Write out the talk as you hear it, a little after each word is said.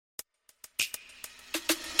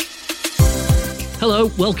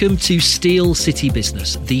Hello, welcome to Steel City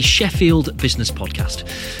Business, the Sheffield business podcast.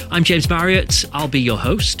 I'm James Marriott. I'll be your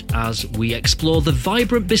host as we explore the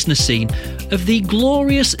vibrant business scene of the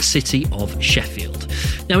glorious city of Sheffield.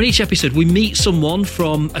 Now, in each episode, we meet someone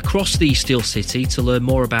from across the Steel City to learn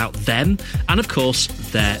more about them and, of course,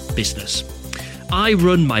 their business. I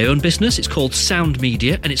run my own business. It's called Sound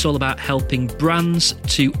Media, and it's all about helping brands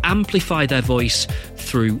to amplify their voice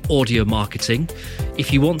through audio marketing.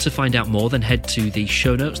 If you want to find out more, then head to the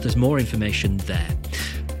show notes. There's more information there.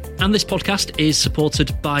 And this podcast is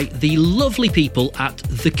supported by the lovely people at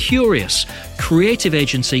The Curious, creative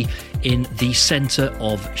agency in the centre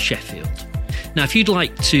of Sheffield. Now, if you'd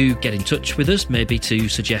like to get in touch with us, maybe to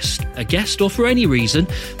suggest a guest or for any reason,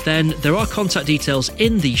 then there are contact details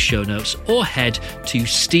in the show notes, or head to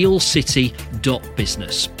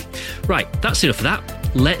steelcity.business. Right, that's enough of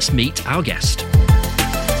that. Let's meet our guest.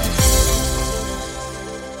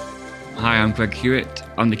 Hi, I'm Greg Hewitt.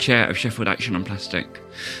 I'm the chair of Sheffield Action on Plastic.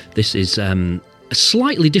 This is a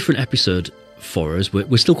slightly different episode for us.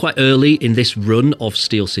 We're still quite early in this run of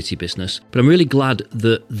Steel City Business, but I'm really glad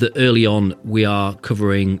that early on we are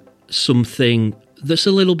covering something that's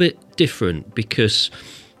a little bit different, because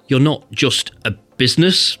you're not just a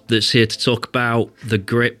business that's here to talk about the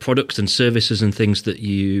great products and services and things that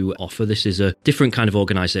you offer. This is a different kind of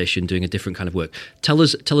organisation doing a different kind of work. Tell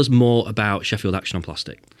us more about Sheffield Action on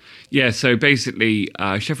Plastic. Yeah, so basically,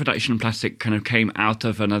 Sheffield Action on Plastic kind of came out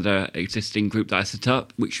of another existing group that I set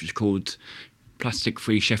up, which was called Plastic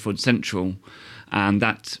Free Sheffield Central, and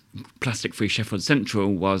that Plastic Free Sheffield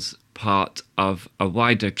Central was part of a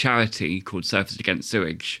wider charity called Surfers Against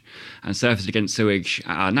Sewage. And Surfers Against Sewage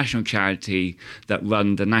are a national charity that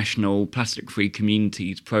run the National Plastic Free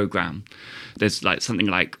Communities programme. There's something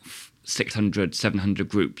like 600, 700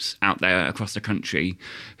 groups out there across the country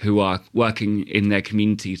who are working in their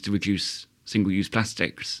communities to reduce single-use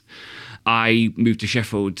plastics. I moved to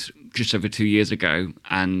Sheffield just over 2 years ago,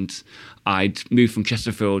 and I'd moved from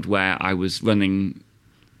Chesterfield, where I was running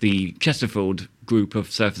the Chesterfield group of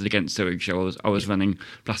Surfers Against Sewage. I was running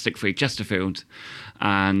Plastic Free Chesterfield,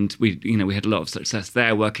 and we had a lot of success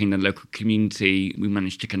there working in the local community. We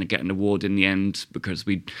managed to kind of get an award in the end because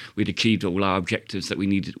we'd achieved all our objectives that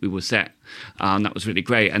we were set, and that was really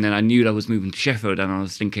great. And then I knew I was moving to Sheffield, and I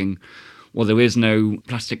was thinking, well, there is no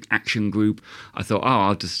plastic action group. I thought,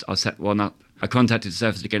 I'll set one up. I contacted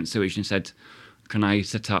Surfers Against Sewage and said, can I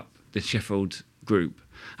set up this Sheffield group?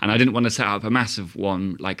 And I didn't want to set up a massive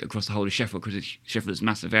one across the whole of Sheffield, because Sheffield is a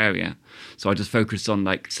massive area. So I just focused on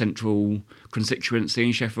central constituency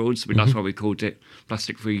in Sheffield. So that's why we called it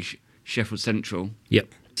Plastic Free Sheffield Central. Yep.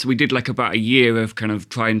 So we did about a year of kind of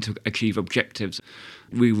trying to achieve objectives.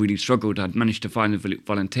 We really struggled. I'd managed to find the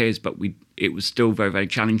volunteers, but it was still very, very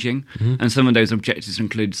challenging. And some of those objectives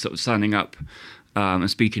include sort of signing up and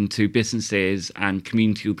speaking to businesses and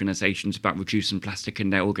community organisations about reducing plastic in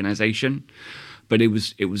their organisation. But it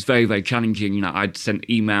was very, very challenging. I'd sent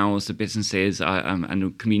emails to businesses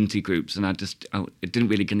and community groups, and it didn't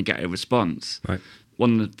really going to get a response. Right.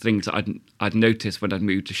 One of the things that I'd noticed when I'd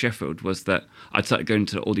moved to Sheffield was that I'd started going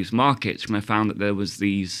to all these markets, and I found that there was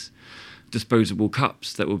these disposable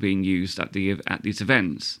cups that were being used at these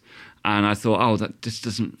events, and I thought, that this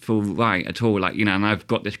doesn't feel right at all. And I've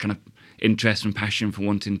got this kind of interest and passion for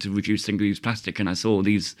wanting to reduce single-use plastic, and I saw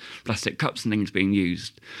these plastic cups and things being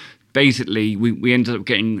used. Basically, we ended up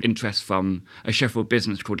getting interest from a Sheffield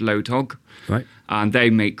business called Low Tog. Right. And they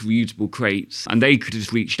make reusable crates, and they could have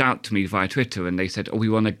just reached out to me via Twitter, and they said, we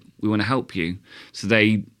want to help you. So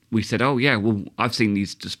we said, I've seen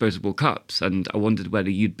these disposable cups, and I wondered whether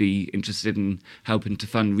you'd be interested in helping to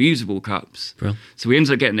fund reusable cups. Well. So we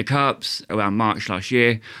ended up getting the cups around March last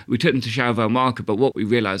year. We took them to Sheffield Market, but what we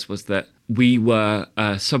realised was that we were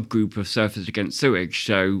a subgroup of Surfers Against Sewage,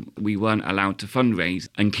 so we weren't allowed to fundraise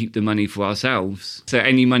and keep the money for ourselves. So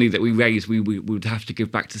any money that we raised, we would have to give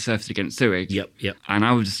back to Surfers Against Sewage. Yep. And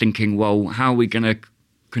I was just thinking, well, how are we going to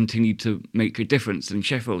continue to make a difference in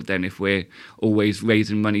Sheffield then if we're always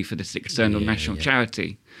raising money for this external national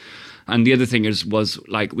charity? And the other thing was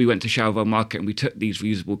we went to Sheffield Market and we took these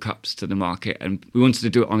reusable cups to the market, and we wanted to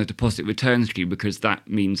do it on a deposit return scheme because that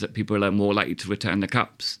means that people are more likely to return the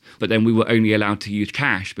cups. But then we were only allowed to use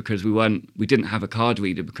cash because we didn't have a card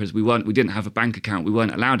reader, because we didn't have a bank account. We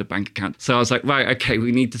weren't allowed a bank account. So I was like, right, okay,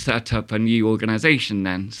 we need to set up a new organisation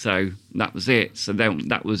then. So that was it. So then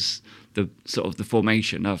that was the sort of the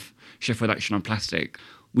formation of Sheffield Action on Plastic.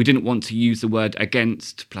 we didn't want to use the word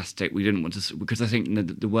against plastic. We didn't want to, because I think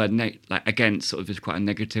the word like against sort of is quite a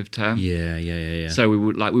negative term. Yeah. So we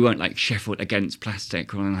weren't like Sheffield against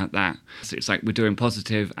plastic or anything like that. So it's like we're doing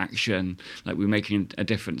positive action, like we're making a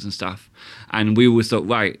difference and stuff. And we always thought,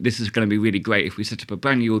 right, this is going to be really great if we set up a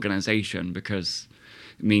brand new organisation, because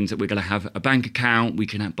it means that we're going to have a bank account, we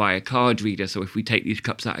can buy a card reader. So if we take these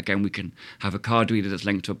cups out again, we can have a card reader that's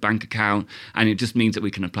linked to a bank account. And it just means that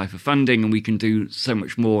we can apply for funding, and we can do so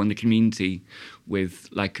much more in the community with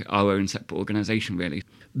like our own separate organisation, really.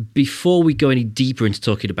 Before we go any deeper into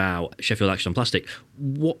talking about Sheffield Action on Plastic,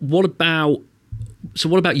 what about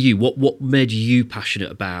you? What made you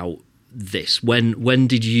passionate about this? When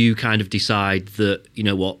did you kind of decide that, you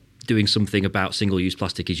know what, doing something about single-use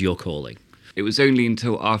plastic is your calling? It was only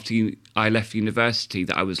until after I left university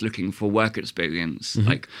that I was looking for work experience.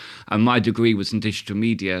 And my degree was in digital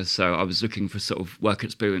media, so I was looking for sort of work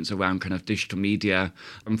experience around kind of digital media.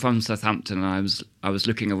 I'm from Southampton, and I was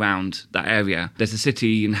looking around that area. There's a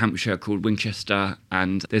city in Hampshire called Winchester,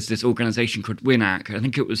 and there's this organisation called WINAC. I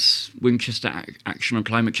think it was Winchester Action on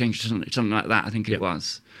Climate Change, something like that. I think it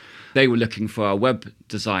was. They were looking for a web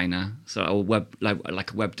designer, so a web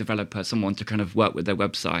like a web developer, someone to kind of work with their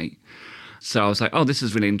website. So I was like, oh, this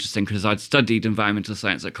is really interesting, because I'd studied environmental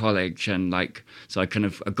science at college, and so I kind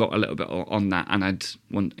of got a little bit on that, and I'd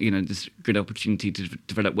want, this good opportunity to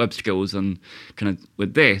develop web skills and kind of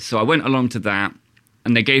with this. So I went along to that,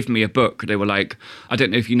 and they gave me a book. They were like, I don't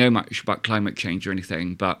know if you know much about climate change or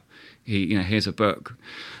anything, but here's a book.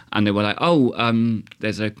 And they were like,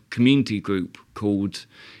 there's a community group called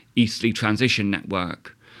Eastleigh Transition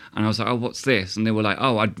Network. And I was like, oh, what's this? And they were like,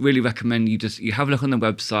 oh, I'd really recommend you have a look on the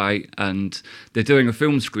website, and they're doing a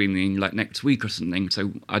film screening like next week or something.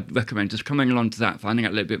 So I'd recommend just coming along to that, finding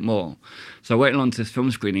out a little bit more. So I went along to this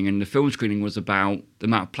film screening, and the film screening was about the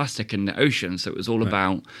amount of plastic in the ocean. So it was all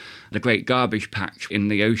about the great garbage patch in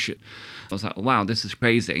the ocean. I was like, oh, wow, this is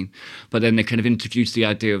crazy. But then they kind of introduced the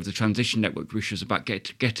idea of the Transition Network, which was about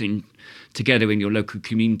getting together in your local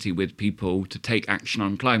community with people to take action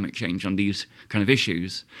on climate change, on these kind of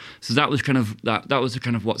issues. So that was kind of that was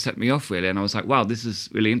kind of what set me off, really. And I was like, wow, this is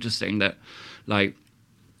really interesting that, like,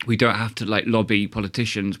 we don't have to like lobby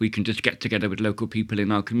politicians. We can just get together with local people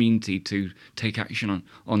in our community to take action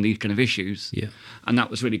on these kind of issues. Yeah. And that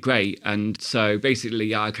was really great. And so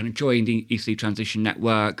basically, I kind of joined the Eastleigh Transition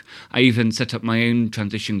Network. I even set up my own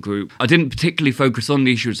transition group. I didn't particularly focus on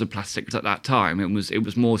the issues of plastics at that time. It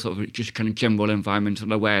was more sort of just kind of general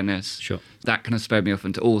environmental awareness. Sure. That kind of spurred me off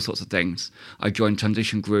into all sorts of things. I joined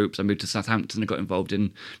transition groups. I moved to Southampton. I got involved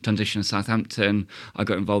in Transition in Southampton. I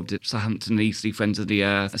got involved in Southampton and Eastleigh Friends of the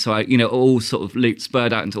Earth. So I, all sort of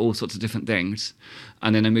spurred out into all sorts of different things.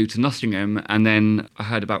 And then I moved to Nottingham, and then I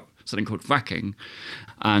heard about something called fracking.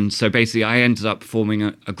 And so basically I ended up forming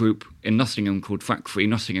a group in Nottingham called Frack Free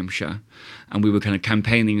Nottinghamshire. And we were kind of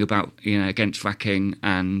campaigning about, against fracking,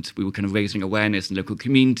 and we were kind of raising awareness in local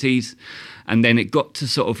communities. And then it got to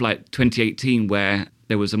sort of like 2018 where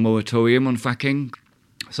there was a moratorium on fracking.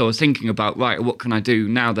 So I was thinking about, right, what can I do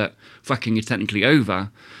now that fracking is technically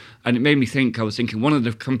over? And it made me think, I was thinking one of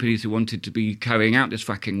the companies who wanted to be carrying out this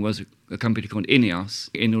fracking was a company called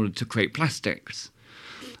Ineos in order to create plastics.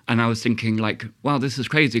 And I was thinking like, wow, this is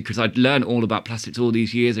crazy, because I'd learned all about plastics all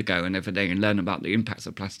these years ago and everything, and learn about the impacts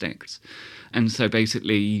of plastics. And so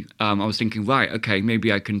basically I was thinking, right, okay,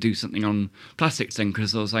 maybe I can do something on plastics then,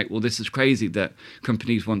 because I was like, well, this is crazy that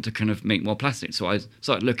companies want to kind of make more plastics. So I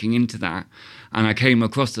started looking into that, and I came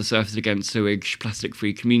across the Surfers Against Sewage Plastic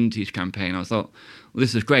Free Communities campaign. I thought, well,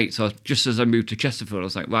 this is great. So just as I moved to Chesterfield, I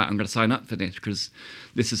was like, right, I'm going to sign up for this, because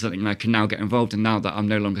this is something I can now get involved in now that I'm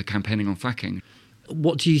no longer campaigning on fracking.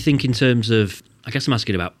 What do you think in terms of, I guess I'm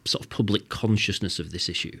asking about sort of public consciousness of this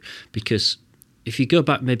issue? Because if you go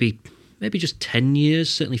back maybe just 10 years,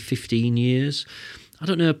 certainly 15 years, I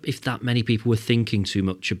don't know if that many people were thinking too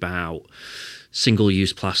much about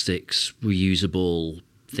single-use plastics, reusable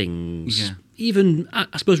things. Yeah. Even,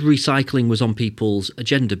 I suppose, recycling was on people's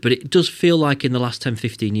agenda, but it does feel like in the last 10,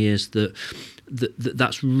 15 years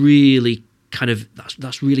that's really kind of,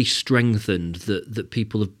 that's really strengthened, that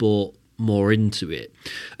people have bought more into it.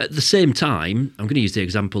 At the same time, I'm going to use the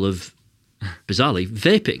example of, bizarrely,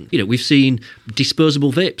 vaping. We've seen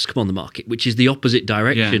disposable vapes come on the market, which is the opposite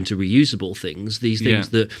direction to reusable things. These things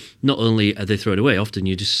that not only are they thrown away, often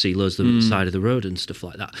you just see loads of them at the side of the road and stuff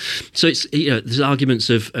like that. So it's, there's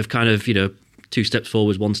arguments of kind of, 2 steps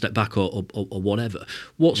forwards, 1 step back, or whatever.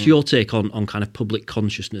 What's your take on kind of public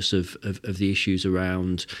consciousness of the issues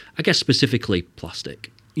around, I guess, specifically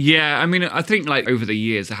plastic? Yeah, I mean, I think like over the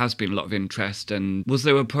years there has been a lot of interest. And was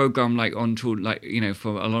there a program like on tour, like,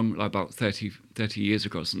 for a long, like about 30 30 years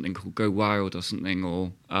ago or something called Go Wild or something,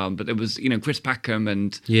 or but there was, Chris Packham,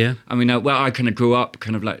 and Yeah. I mean, I kind of grew up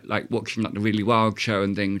kind of like watching like the Really Wild show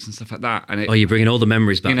and things and stuff like that, and You're bringing all the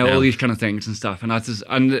memories back now. all these kind of things and stuff, and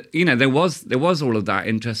there was all of that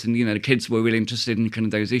interest, and the kids were really interested in kind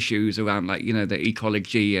of those issues around like the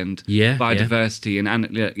ecology and biodiversity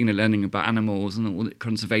and learning about animals and all the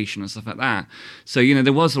conservation and stuff like that. So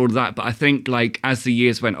there was all of that, but I think like as the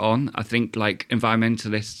years went on, I think like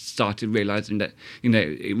environmentalists started realizing that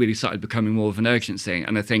it really started becoming more of an urgency,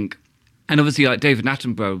 and I think. And obviously, like David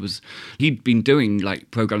Attenborough he'd been doing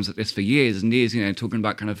like programs like this for years and years, talking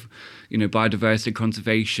about kind of, biodiversity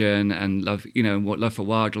conservation and love, love for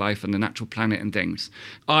wildlife and the natural planet and things.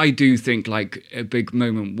 I do think like a big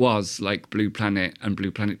moment was like Blue Planet and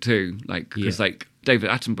Blue Planet 2, like, because like David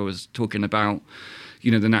Attenborough was talking about,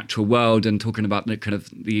 the natural world and talking about the kind of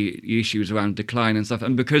the issues around decline and stuff.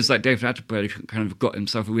 And because like David Attenborough kind of got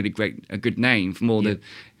himself a good name from all the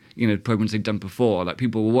programs they'd done before, like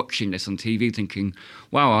people were watching this on TV thinking,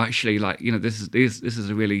 wow, actually, like, this is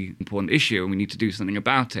a really important issue and we need to do something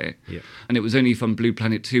about it. Yeah. And it was only from Blue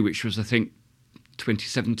Planet 2, which was, I think,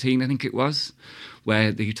 2017, I think it was,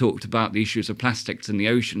 where he talked about the issues of plastics in the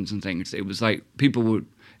oceans and things. It was like,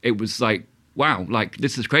 wow, like,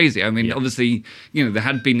 this is crazy. I mean, obviously, there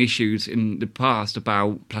had been issues in the past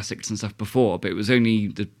about plastics and stuff before, but it was only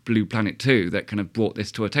the Blue Planet 2 that kind of brought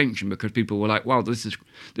this to attention, because people were like, wow, this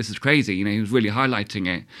is crazy. He was really highlighting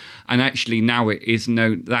it. And actually now it is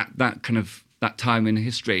known that kind of that time in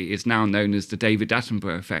history is now known as the David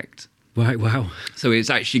Attenborough effect. Right, wow. So it's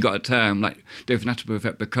actually got a term like David Attenborough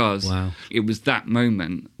effect because it was that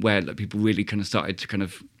moment where like, people really kind of started to kind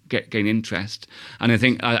of gain interest. And I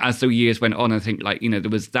think as the years went on, I think like there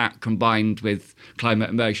was that combined with climate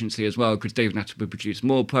emergency as well, because David Attenborough produced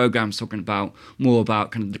more programs talking about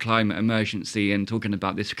kind of the climate emergency and talking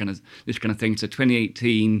about this kind of thing. So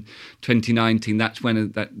 2018, 2019, that's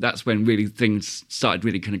when really things started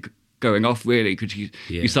really kind of going off, really, because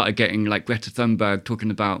you started getting like Greta Thunberg talking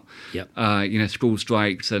about school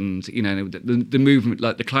strikes, and the movement,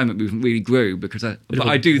 like the climate movement, really grew because I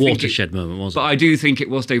do think watershed moment, wasn't it? But I do think it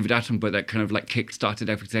was David Attenborough that kind of like kick-started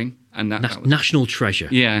everything, and that was national treasure.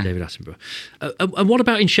 David Attenborough. And what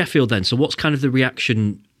about in Sheffield then? So what's kind of the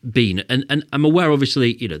reaction been? And I'm aware,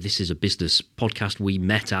 obviously, this is a business podcast. We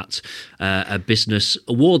met at a business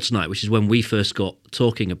awards night, which is when we first got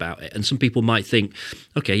talking about it. And some people might think,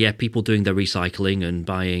 okay, yeah, people doing their recycling and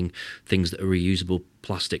buying things that are reusable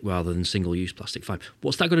plastic rather than single-use plastic, fine.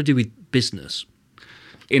 What's that got to do with business?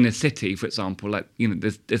 In a city, for example, like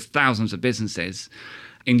there's thousands of businesses.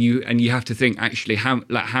 And you have to think actually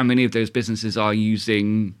how many of those businesses are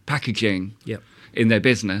using packaging in their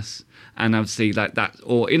business. And obviously like that,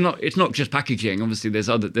 or it's not just packaging. Obviously there's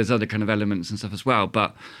other kind of elements and stuff as well,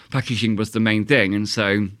 but packaging was the main thing. And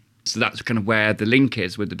so that's kind of where the link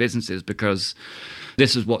is with the businesses, because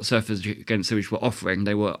this is what Surfers Against Sewage were offering.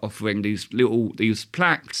 They were offering these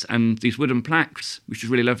plaques and these wooden plaques, which is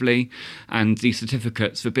really lovely, and these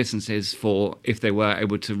certificates for businesses for if they were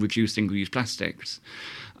able to reduce single-use plastics.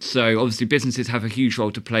 So obviously businesses have a huge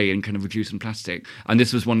role to play in kind of reducing plastic. And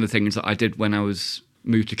this was one of the things that I did when I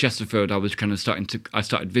moved to Chesterfield. I was kind of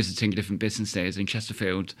started visiting different businesses in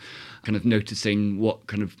Chesterfield, kind of noticing what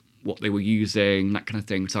they were using, that kind of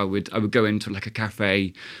thing. So I would go into like a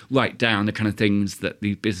cafe, write down the kind of things that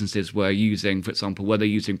the businesses were using. For example, were they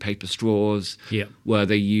using paper straws? Yeah. Were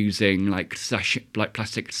they using like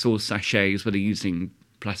plastic sauce sachets? Were they using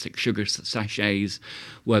plastic sugar sachets?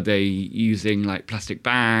 Were they using like plastic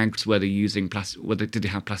bags? Were they using did they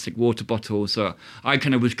have plastic water bottles? So I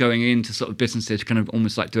kind of was going into sort of businesses, kind of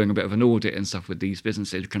almost like doing a bit of an audit and stuff with these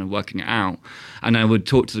businesses, kind of working it out. And I would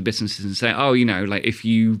talk to the businesses and say, oh, like if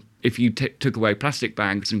you took away plastic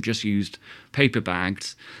bags and just used paper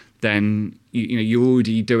bags, then you're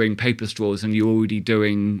already doing paper straws and you're already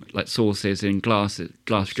doing like sauces in glass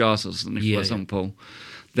jars or something, for example.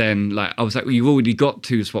 Then like I was like, well, you've already got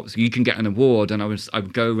two swaps, you can get an award. And I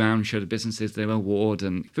would go around and show the businesses their award,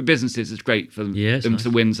 and for businesses it's great for them nice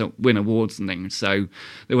to win awards and things. So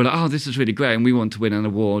they were like, oh, this is really great, and we want to win an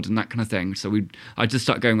award and that kind of thing. So I just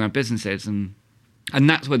start going around businesses, and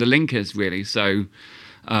that's where the link is really. So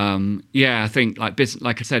I think like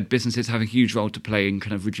I said, businesses have a huge role to play in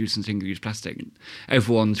kind of reducing single-use plastic.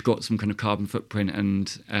 Everyone's got some kind of carbon footprint,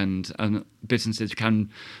 and businesses can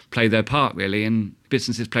play their part really, and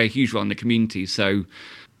businesses play a huge role in the community. So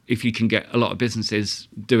if you can get a lot of businesses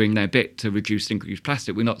doing their bit to reduce single-use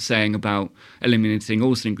plastic, we're not saying about eliminating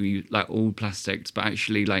all single-use, like all plastics, but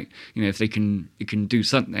actually, like, you know, if it can do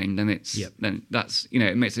something, then then that's, you know,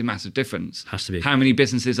 it makes a massive difference. Has to be. How many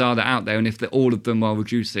businesses are there out there, and if all of them are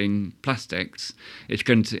reducing plastics, it's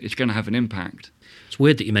going to have an impact. It's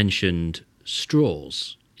weird that you mentioned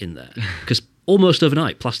straws in there, because almost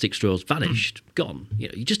overnight, plastic straws vanished, gone. You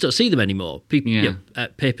know, you just don't see them anymore. People, Yeah.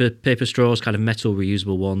 paper straws, kind of metal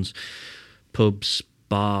reusable ones, pubs,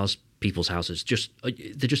 bars, people's houses,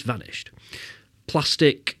 they just vanished.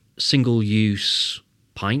 Plastic single-use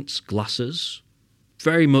pints, glasses,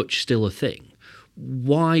 very much still a thing.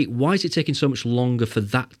 Why is it taking so much longer for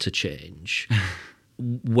that to change?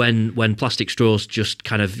 When plastic straws just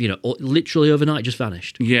kind of, you know, literally overnight just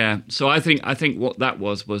vanished. Yeah. So I think what that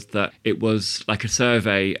was that it was like a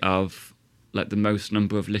survey of like the most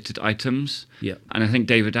number of littered items. Yeah. And I think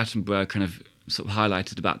David Attenborough kind of sort of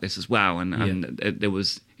highlighted about this as well. And there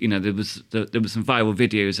was some viral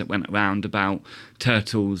videos that went around about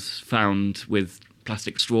turtles found with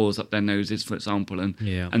plastic straws up their noses, for example, and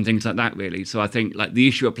things like that, really. So I think like the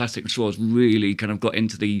issue of plastic straws really kind of got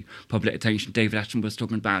into the public attention. David Attenborough was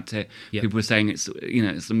talking about it. Yep. People were saying it's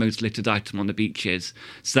the most littered item on the beaches.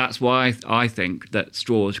 So that's why I think that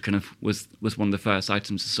straws kind of was one of the first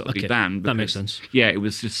items to sort of be banned. That makes sense. Yeah, it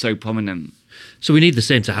was just so prominent. So we need the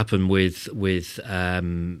same to happen with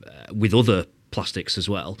other plastics as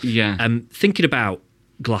well. Yeah. Thinking about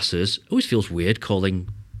glasses, it always feels weird calling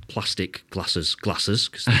plastic glasses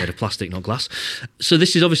because they're made of plastic, not glass. So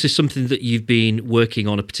this is obviously something that you've been working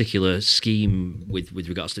on a particular scheme with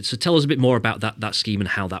regards to it. So tell us a bit more about that scheme and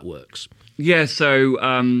how that works. Yeah, so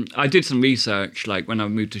I did some research, like when I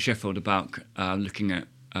moved to Sheffield, about looking at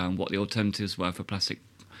what the alternatives were for plastic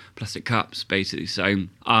cups, basically. So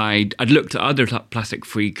I'd looked at other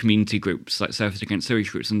plastic-free community groups, like Surface Against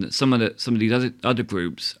Sewage groups, and some of these other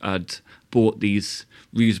groups had bought these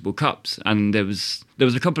reusable cups, and there was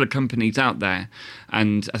a couple of companies out there,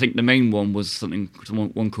 and I think the main one was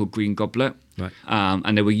one called Green Goblet, right?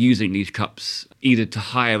 And they were using these cups either to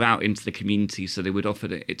hire out into the community, so they would offer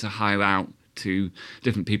it to hire out to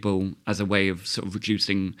different people as a way of sort of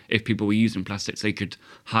reducing, if people were using plastics, they could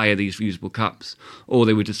hire these reusable cups, or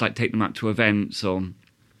they would just like take them out to events or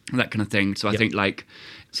that kind of thing. So I think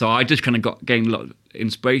so I just kind of gained a lot of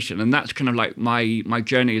inspiration, and that's kind of like my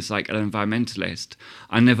journey as like an environmentalist.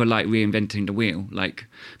 I never like reinventing the wheel, like,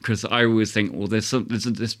 because I always think, well, there's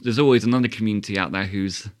always another community out there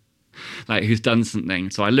who's done something.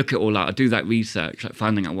 So I look at all that, I do that research, like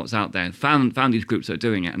finding out what's out there, found these groups that are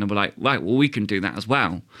doing it, and they were like, right, well, we can do that as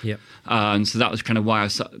well. Yeah. And so that was kind of why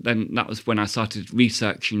that was when I started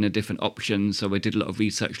researching the different options. So I did a lot of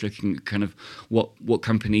research looking at kind of what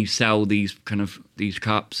companies sell these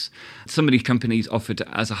cups. Some of these companies offered it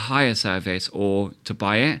as a hire service or to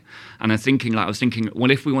buy it. And I was thinking, well,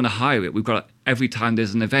 if we want to hire it, we've got every time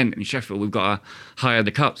there's an event in Sheffield, we've got to hire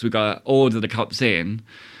the cups, we've got to order the cups in,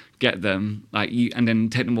 get them, and then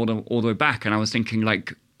take them all the way back. And I was thinking,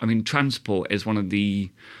 like, I mean, transport is one of the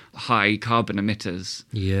high carbon emitters.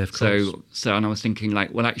 Yeah, of course. So, and I was thinking,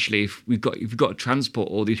 like, well, actually, if we've got to transport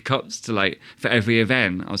all these cups to, like, for every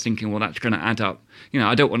event, I was thinking, well, that's going to add up. You know,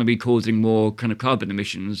 I don't want to be causing more kind of carbon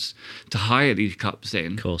emissions to hire these cups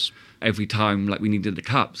in. Of course. Every time, like, we needed the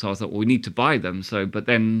cups. So I thought, well, we need to buy them. So, but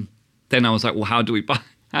then I was like, well, how do we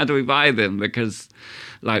buy them? Because,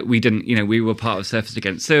 like, we didn't, you know, we were part of Surface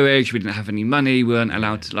Against Sewage, we didn't have any money, we weren't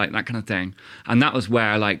allowed to, like, that kind of thing. And that was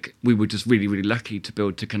where, like, we were just really, really lucky to be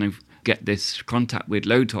able to kind of get this contact with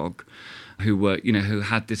Lotog, who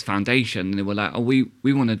had this foundation, and they were like, oh,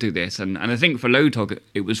 we want to do this. And I think for Lotog,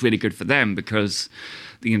 it was really good for them, because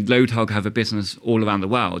Lotog have a business all around the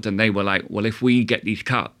world, and they were like, well, if we get these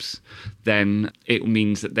cups, then it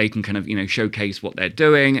means that they can kind of, you know, showcase what they're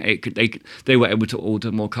doing. They were able to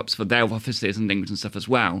order more cups for their offices and things and stuff as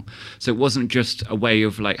well. So it wasn't just a way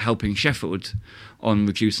of, like, helping Sheffield on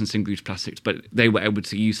reducing single-use plastics, but they were able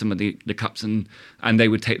to use some of the cups, and they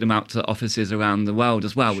would take them out to offices around the world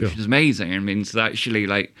as well, which is amazing. I mean, so actually,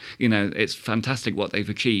 like, you know, it's fantastic what they've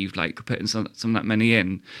achieved, like putting some of that money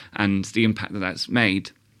in and the impact that's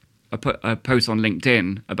made. I put a post on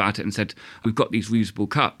LinkedIn about it and said, we've got these reusable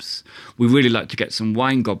cups. We really like to get some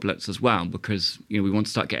wine goblets as well, because, you know, we want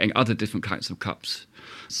to start getting other different kinds of cups.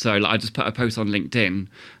 So, like, I just put a post on LinkedIn.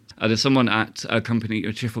 There's someone at a company,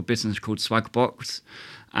 a Sheffield business called Swagbox,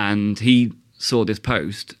 and he saw this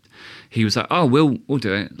post. He was like, oh, we'll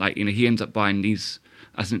do it. Like, you know, he ends up buying these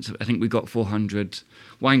I think we got 400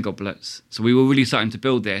 wine goblets. So we were really starting to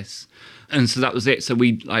build this. And so that was it. So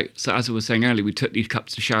as I was saying earlier, we took these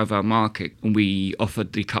cups to Sheffield market and we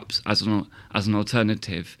offered the cups as an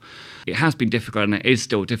alternative. It has been difficult, and it is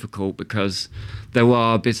still difficult because there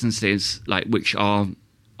are businesses which are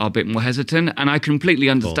a bit more hesitant, and I completely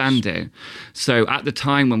understand it. So at the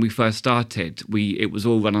time when we first started, it was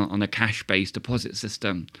all run on a cash-based deposit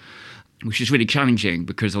system, which is really challenging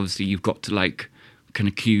because obviously you've got to kind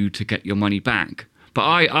of queue to get your money back.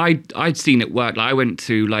 But I'd seen it work. I went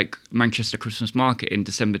to Manchester Christmas Market in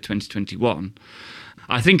December 2021.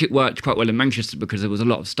 I think it worked quite well in Manchester because there was a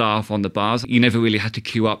lot of staff on the bars. You never really had to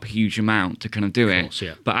queue up a huge amount to kind of do it. Course,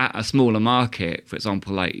 yeah. But at a smaller market, for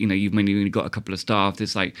example, you've mainly only got a couple of staff.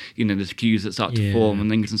 There's there's queues that start to form and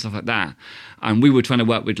things and stuff like that. And we were trying to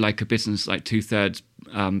work with a business like 2/3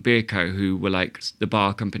 Beer Co, who were the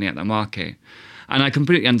bar company at that market. And I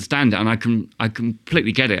completely understand it, and I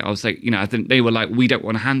completely get it. I was I think they were we don't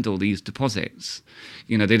want to handle these deposits.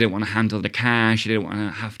 They don't want to handle the cash. They don't want to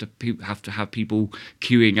have to have people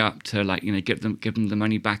queuing up to give them the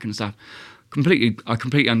money back and stuff. I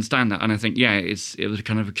completely understand that, and I think it was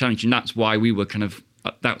kind of a challenge, and that's why we were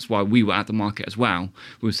at the market as well.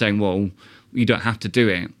 We were saying, well, you don't have to do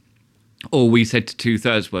it. All we said to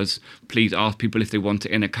 2/3 was, please ask people if they want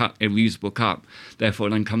it in a reusable cup,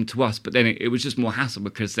 therefore then come to us. But then it was just more hassle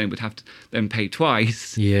because they would have to then pay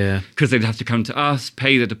twice. Yeah. Because they'd have to come to us,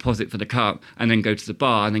 pay the deposit for the cup, and then go to the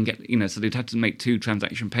bar and then get, so they'd have to make 2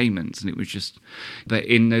 transaction payments. And it was just, but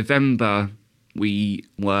in November, we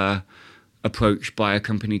were approached by a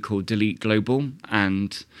company called Delete Global,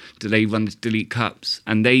 and they run this Delete Cups,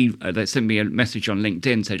 and they sent me a message on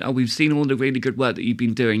LinkedIn saying, we've seen all the really good work that you've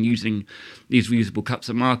been doing using these reusable cups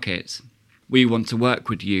at markets. We want to work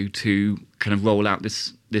with you to kind of roll out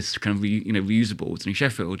this kind of reusables in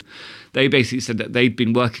Sheffield. They basically said that they'd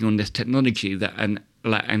been working on this technology that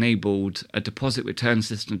enabled a deposit return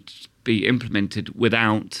system to be implemented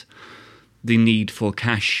without the need for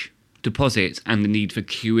cash deposits and the need for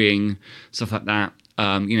queuing, stuff like that.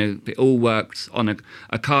 It all works on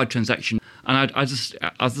a card transaction. And I just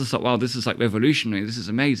thought, wow, this is revolutionary. This is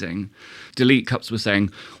amazing. Delete Cups were saying,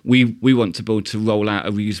 we want to build to roll out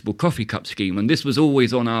a reusable coffee cup scheme. And this was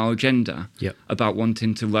always on our agenda about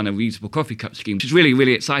wanting to run a reusable coffee cup scheme, which is really,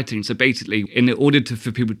 really exciting. So basically, in order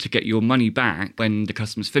for people to get your money back, when the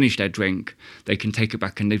customers finish their drink, they can take it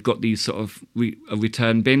back, and they've got these sort of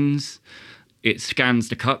return bins. It scans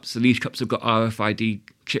the cups, so these cups have got RFID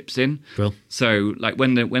chips in. Cool. So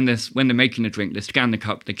when they're making a drink, they scan the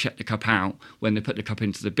cup, they check the cup out. When they put the cup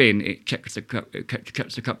into the bin, it checks the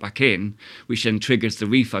cup back in, which then triggers the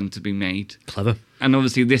refund to be made. Clever. And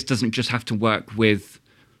obviously, this doesn't just have to work with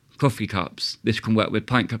coffee cups. This can work with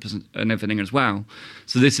pint cups and everything as well.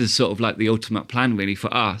 So this is sort of the ultimate plan really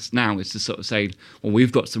for us now, is to sort of say, well,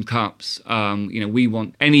 we've got some cups. We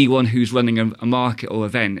want anyone who's running a market or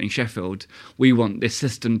event in Sheffield, we want this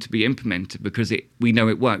system to be implemented because we know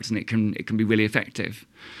it works and it can be really effective.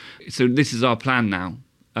 So this is our plan now.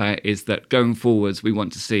 Is that going forwards, we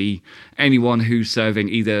want to see anyone who's serving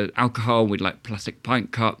either alcohol with plastic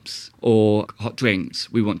pint cups or hot drinks,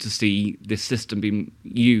 we want to see this system being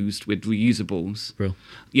used with reusables. Real.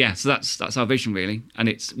 Yeah, so that's our vision really, and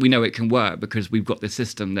we know it can work because we've got this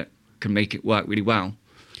system that can make it work really well.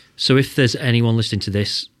 So if there's anyone listening to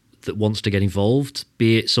this that wants to get involved,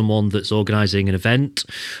 be it someone that's organising an event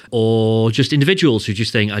or just individuals who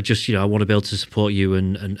just think, I want to be able to support you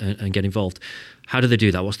and get involved, how do they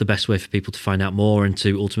do that? What's the best way for people to find out more and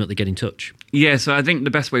to ultimately get in touch? Yeah, so I think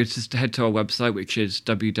the best way is just to head to our website, which is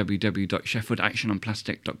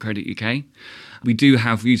www.sheffieldactiononplastic.co.uk. We do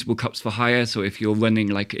have reusable cups for hire, so if you're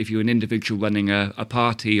an individual running a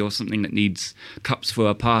party or something that needs cups for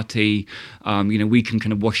a party, we can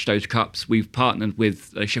kind of wash those cups. We've partnered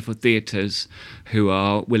with Sheffield Theatres, who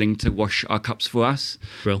are willing to wash our cups for us.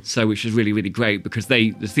 Real. So which is really, really great because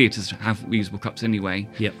the theatres have reusable cups anyway.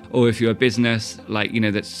 Yep. Or if you're a business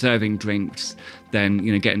that's serving drinks, then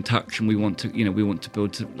get in touch, and we want to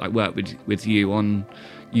build to work with you on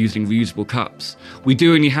using reusable cups. We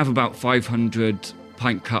do only have about 500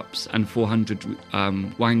 pint cups and 400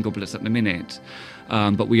 wine goblets at the minute.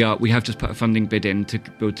 But we have just put a funding bid in to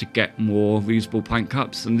be able to get more reusable pint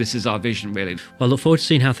cups, and this is our vision really. Well, I look forward to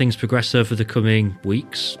seeing how things progress over the coming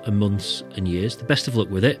weeks and months and years. The best of luck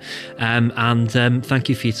with it, and thank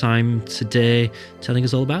you for your time today telling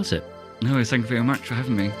us all about it. No, thank you very much for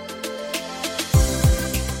having me.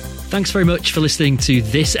 Thanks very much for listening to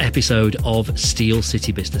this episode of Steel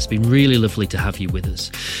City Business. It's been really lovely to have you with us.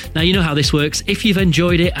 Now, you know how this works. If you've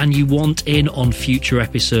enjoyed it and you want in on future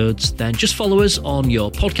episodes, then just follow us on your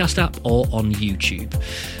podcast app or on YouTube.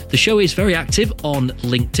 The show is very active on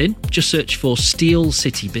LinkedIn. Just search for Steel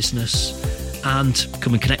City Business and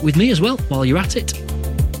come and connect with me as well while you're at it.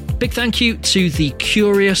 Big thank you to The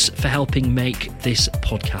Curious for helping make this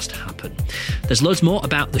podcast happen. There's loads more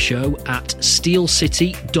about the show at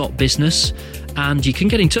steelcity.business, and you can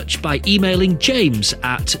get in touch by emailing James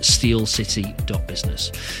at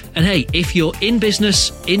steelcity.business. And hey, if you're in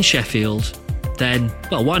business in Sheffield, then,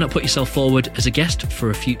 well, why not put yourself forward as a guest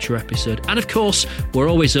for a future episode? And of course, we're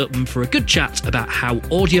always open for a good chat about how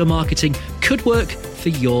audio marketing could work for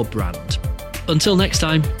your brand. Until next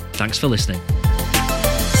time, thanks for listening.